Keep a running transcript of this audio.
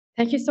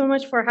Thank you so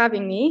much for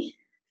having me.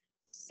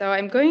 So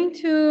I'm going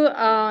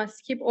to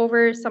skip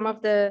over some of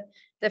the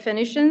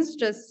definitions,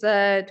 just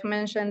to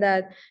mention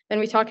that when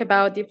we talk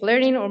about deep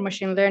learning or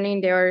machine learning,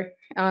 they are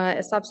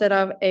a subset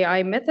of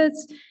AI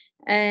methods.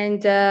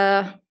 And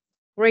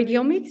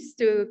radiomics,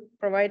 to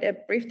provide a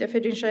brief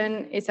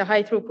definition, is a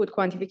high throughput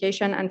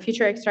quantification and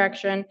feature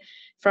extraction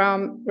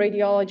from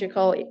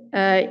radiological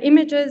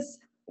images,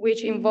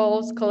 which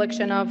involves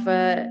collection of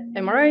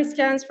MRI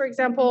scans, for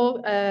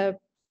example,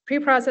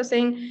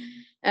 pre-processing,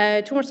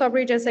 tumor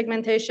subregion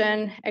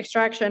segmentation,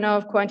 extraction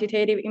of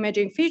quantitative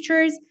imaging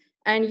features,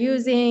 and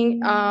using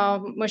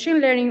machine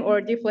learning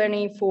or deep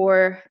learning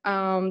for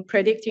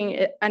predicting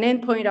an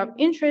endpoint of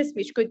interest,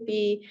 which could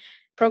be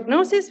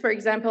prognosis, for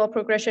example,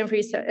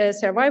 progression-free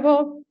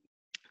survival,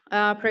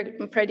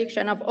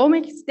 prediction of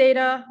omics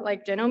data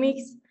like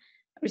genomics,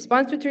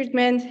 response to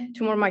treatment,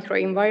 tumor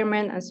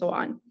microenvironment, and so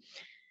on.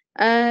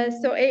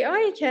 So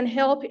AI can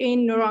help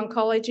in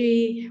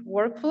neuro-oncology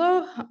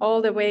workflow all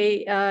the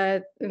way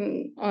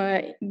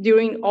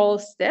during all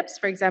steps.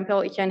 For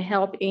example, it can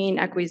help in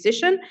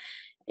acquisition,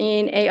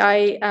 in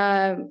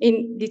AI,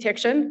 in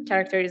detection,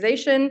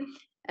 characterization,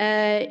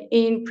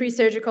 in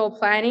pre-surgical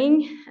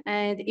planning,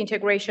 and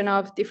integration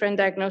of different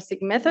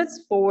diagnostic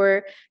methods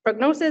for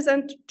prognosis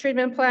and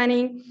treatment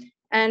planning,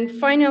 and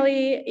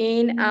finally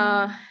in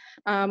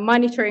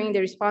monitoring the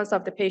response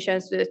of the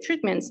patients to the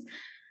treatments.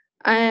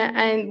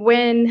 And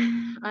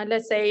when,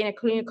 let's say, in a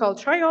clinical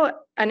trial,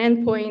 an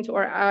endpoint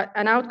or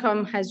an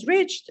outcome has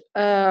reached,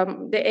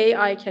 the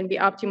AI can be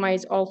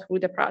optimized all through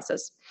the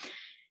process.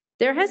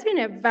 There has been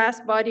a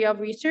vast body of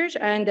research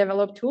and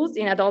developed tools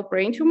in adult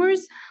brain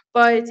tumors,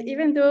 but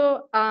even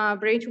though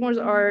brain tumors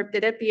are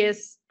the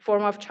deadliest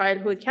form of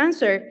childhood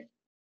cancer,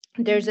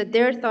 there's a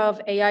dearth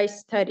of AI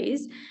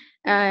studies.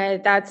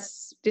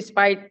 That's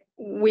despite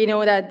we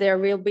know that there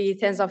will be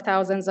tens of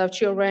thousands of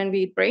children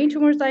with brain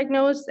tumors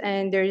diagnosed,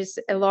 and there's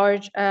a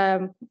large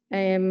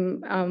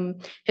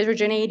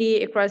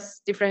heterogeneity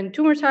across different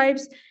tumor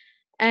types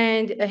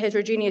and a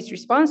heterogeneous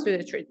response to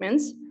the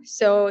treatments.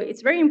 So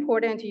it's very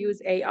important to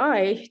use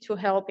AI to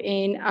help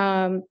in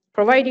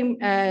providing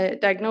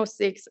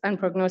diagnostics and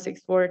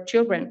prognostics for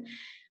children.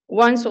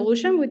 One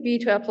solution would be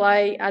to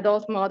apply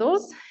adult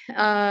models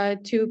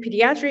to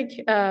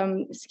pediatric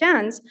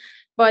scans.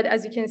 But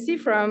as you can see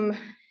from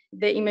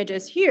the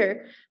images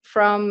here,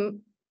 from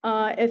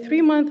a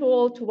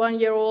 3-month-old to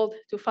 1-year-old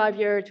to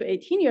 5-year to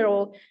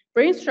 18-year-old,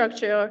 brain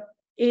structure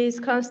is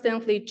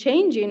constantly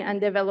changing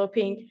and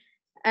developing.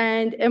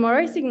 And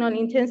MRI signal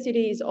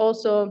intensity is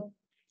also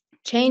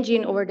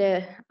changing over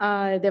the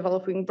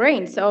developing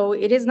brain. So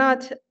it is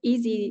not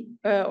easy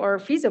or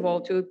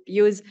feasible to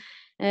use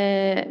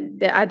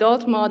the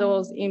adult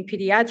models in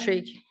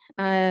pediatric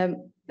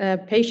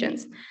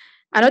patients.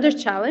 Another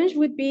challenge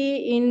would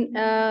be in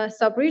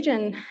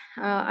subregion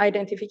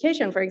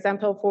identification. For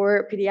example,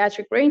 for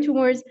pediatric brain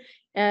tumors,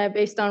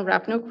 based on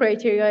RAPNO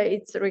criteria,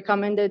 it's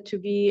recommended to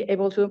be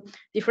able to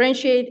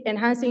differentiate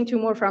enhancing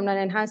tumor from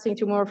non-enhancing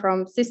tumor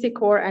from cystic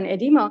core and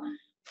edema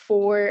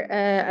for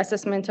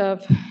assessment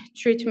of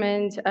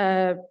treatment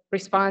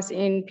response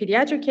in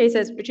pediatric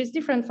cases, which is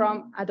different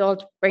from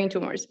adult brain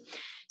tumors.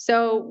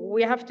 So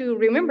we have to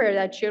remember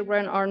that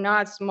children are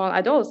not small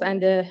adults,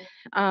 and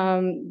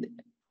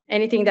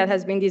anything that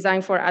has been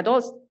designed for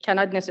adults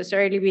cannot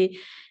necessarily be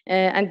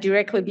and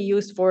directly be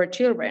used for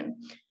children.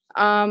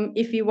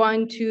 If we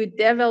want to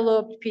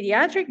develop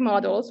pediatric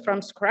models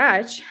from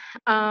scratch,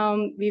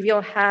 we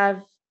will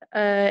have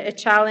a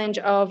challenge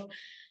of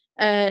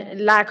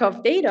lack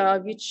of data,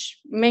 which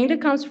mainly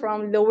comes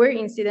from lower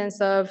incidence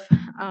of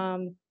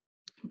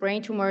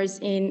brain tumors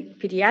in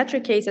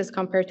pediatric cases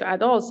compared to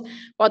adults,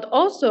 but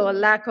also a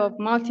lack of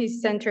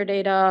multi-center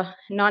data,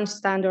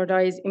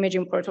 non-standardized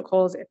imaging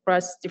protocols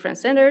across different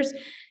centers,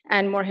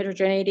 and more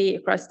heterogeneity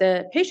across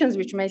the patients,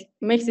 which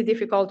makes it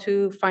difficult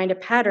to find a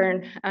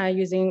pattern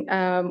using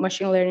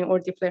machine learning or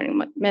deep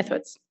learning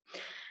methods.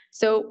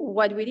 So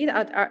what we did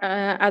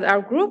at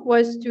our group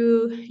was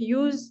to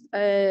use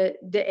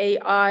the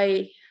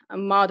AI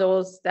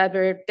models that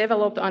were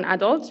developed on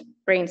adult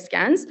brain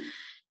scans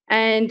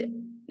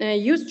and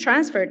use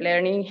transferred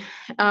learning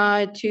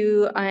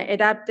to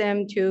adapt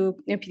them to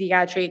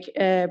pediatric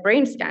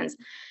brain scans.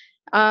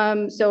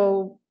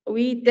 So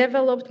we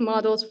developed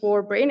models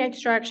for brain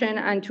extraction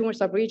and tumor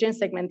subregion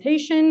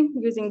segmentation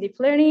using deep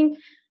learning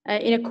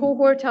in a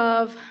cohort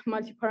of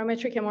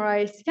multiparametric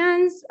MRI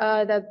scans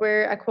that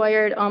were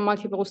acquired on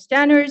multiple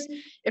scanners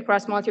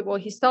across multiple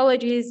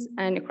histologies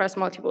and across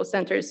multiple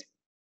centers.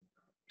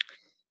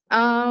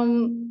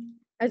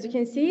 As you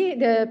can see,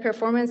 the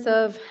performance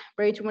of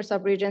brain tumor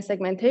subregion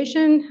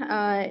segmentation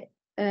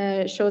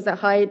shows a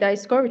high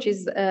DICE score, which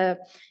is a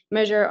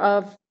measure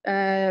of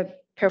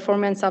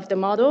performance of the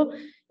model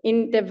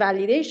in the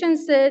validation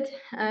set,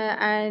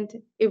 and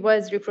it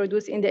was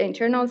reproduced in the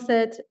internal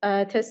set,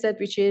 test set,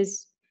 which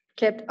is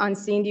kept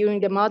unseen during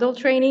the model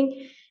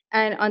training,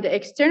 and on the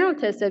external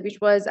test set, which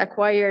was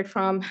acquired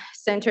from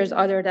centers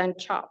other than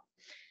CHOP.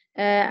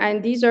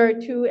 And these are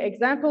two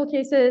example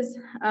cases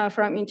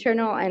from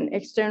internal and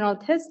external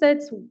test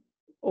sets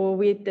or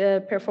with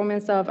the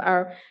performance of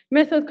our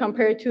method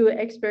compared to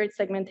expert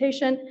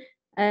segmentation,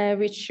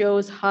 which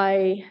shows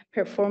high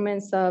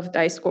performance of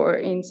die-score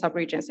in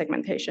subregion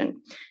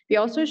segmentation. We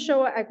also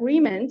show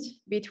agreement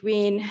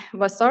between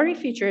Vasari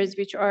features,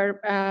 which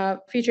are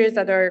features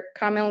that are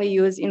commonly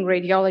used in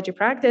radiology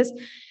practice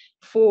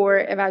for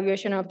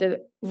evaluation of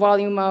the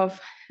volume of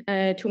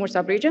tumor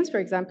subregions, for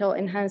example,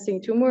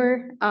 enhancing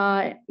tumor,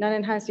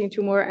 non-enhancing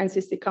tumor, and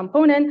cystic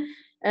component.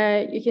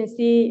 You can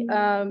see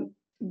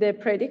the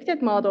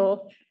predicted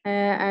model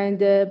and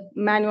the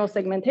manual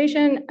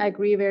segmentation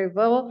agree very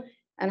well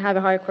and have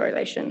a high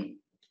correlation.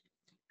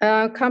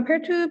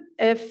 Compared to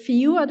a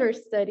few other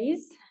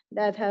studies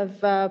that have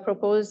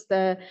proposed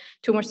the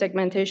tumor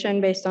segmentation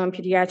based on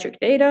pediatric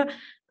data,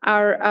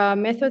 our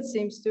method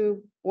seems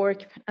to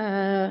work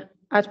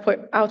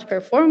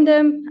outperform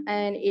them,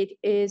 and it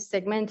is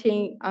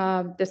segmenting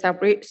the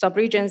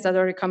subregions that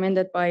are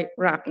recommended by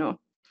RAPNO.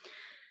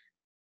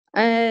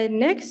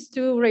 Next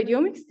to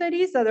radiomic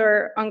studies that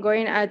are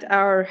ongoing at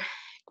our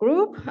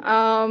group,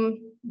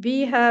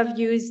 we have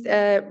used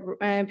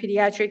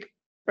pediatric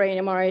brain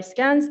MRI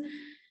scans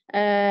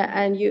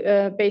and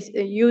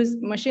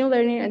used machine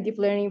learning and deep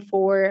learning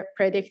for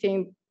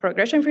predicting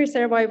progression-free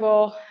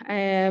survival,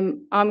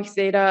 omics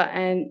data,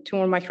 and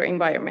tumor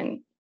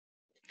microenvironment.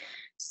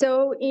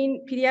 So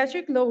in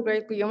pediatric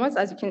low-grade gliomas,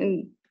 as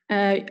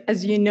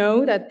you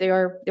know, that they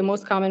are the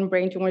most common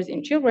brain tumors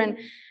in children,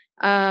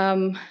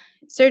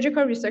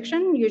 surgical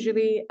resection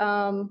usually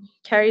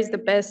carries the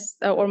best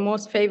or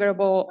most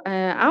favorable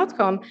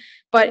outcome,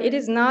 but it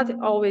is not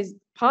always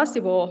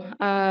possible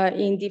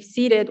in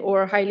deep-seated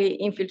or highly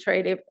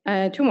infiltrative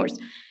tumors.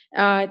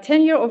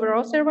 10-year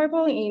overall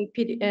survival in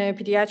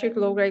pediatric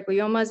low-grade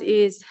gliomas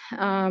is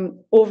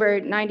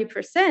over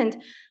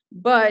 90%,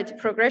 but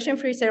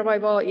progression-free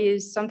survival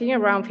is something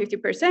around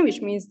 50%,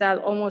 which means that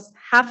almost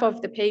half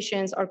of the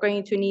patients are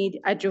going to need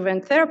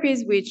adjuvant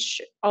therapies,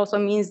 which also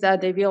means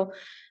that they will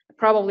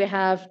probably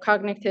have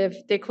cognitive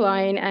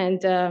decline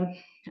and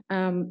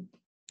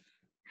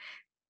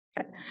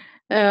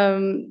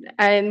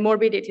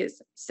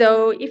morbidities.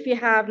 So if we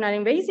have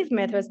non-invasive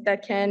methods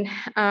that can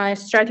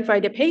stratify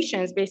the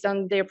patients based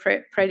on their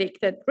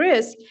predicted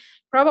risk,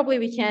 probably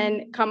we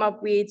can come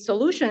up with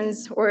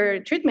solutions or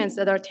treatments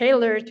that are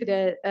tailored to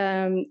the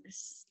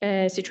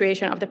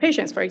situation of the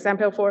patients. For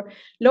example, for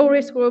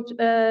low-risk group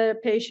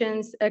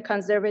patients, a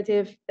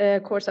conservative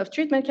course of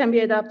treatment can be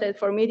adopted.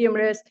 For medium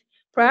risk,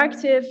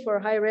 proactive. For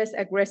high risk,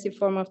 aggressive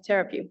form of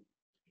therapy.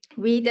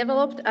 We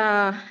developed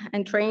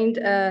and trained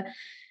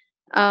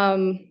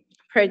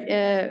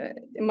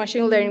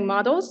machine learning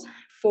models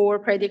for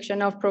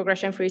prediction of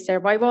progression-free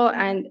survival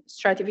and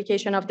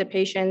stratification of the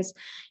patients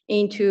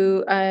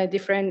into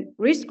different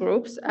risk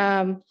groups.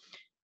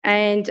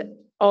 And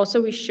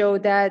also we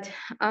showed that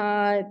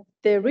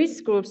the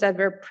risk groups that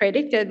were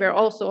predicted were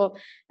also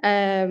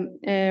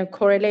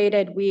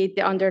correlated with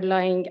the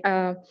underlying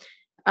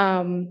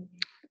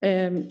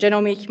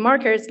genomic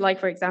markers, like,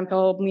 for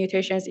example,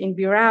 mutations in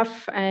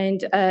BRAF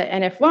and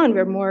NF1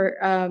 were more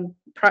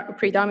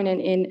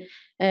predominant in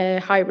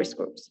high-risk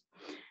groups.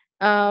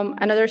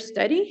 Another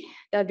study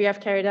that we have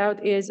carried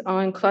out is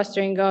on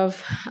clustering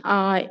of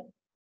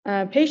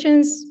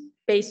patients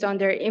based on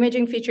their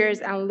imaging features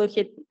and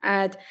looking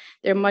at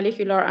their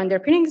molecular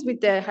underpinnings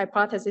with the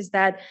hypothesis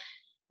that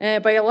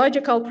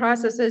biological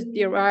processes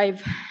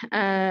drive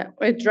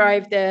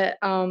the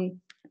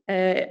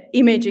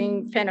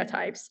imaging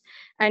phenotypes.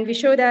 And we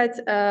show that,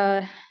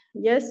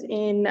 yes,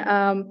 in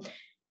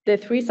the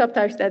three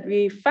subtypes that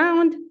we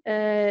found,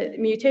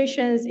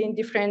 mutations in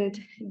different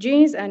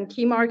genes and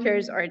key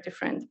markers are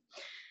different.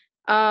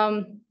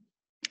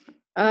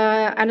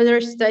 Another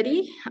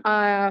study,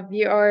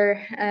 we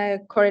are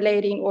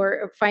correlating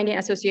or finding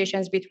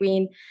associations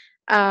between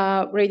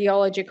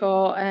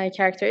radiological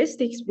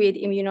characteristics with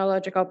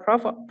immunological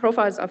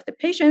profiles of the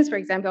patients. For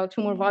example,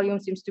 tumor volume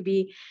seems to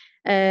be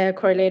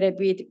correlated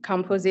with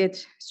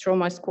composite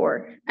stroma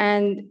score.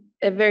 And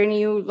a very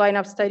new line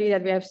of study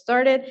that we have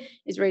started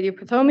is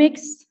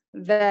radiopathomix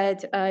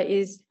that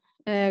is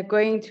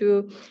going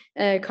to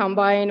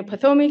combine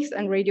pathomics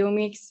and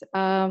radiomics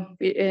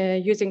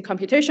using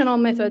computational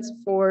methods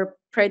for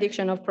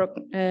prediction of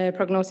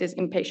prognosis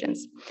in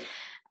patients.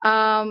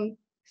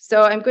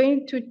 So I'm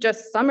going to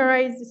just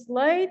summarize the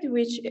slide,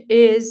 which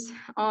is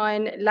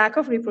on lack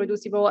of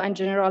reproducible and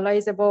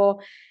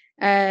generalizable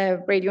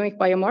radiomic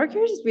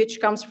biomarkers,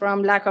 which comes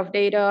from lack of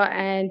data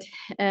and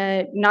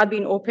not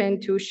being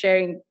open to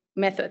sharing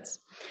methods.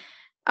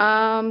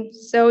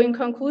 So in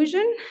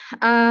conclusion,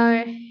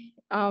 there's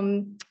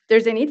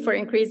a need for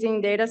increasing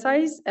data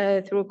size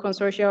through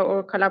consortia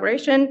or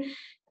collaboration,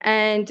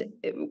 and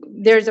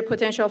there's a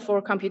potential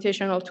for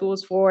computational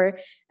tools for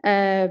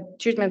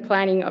treatment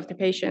planning of the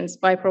patients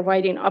by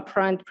providing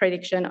upfront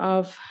prediction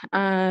of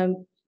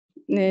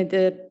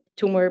the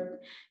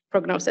tumor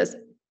prognosis.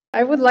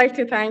 I would like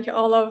to thank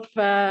all of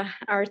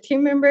our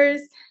team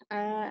members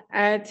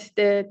at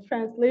the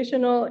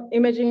Translational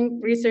Imaging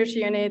Research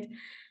Unit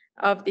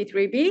of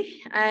D3B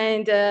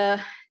and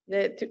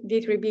the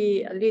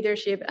D3B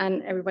leadership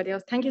and everybody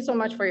else. Thank you so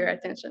much for your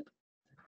attention.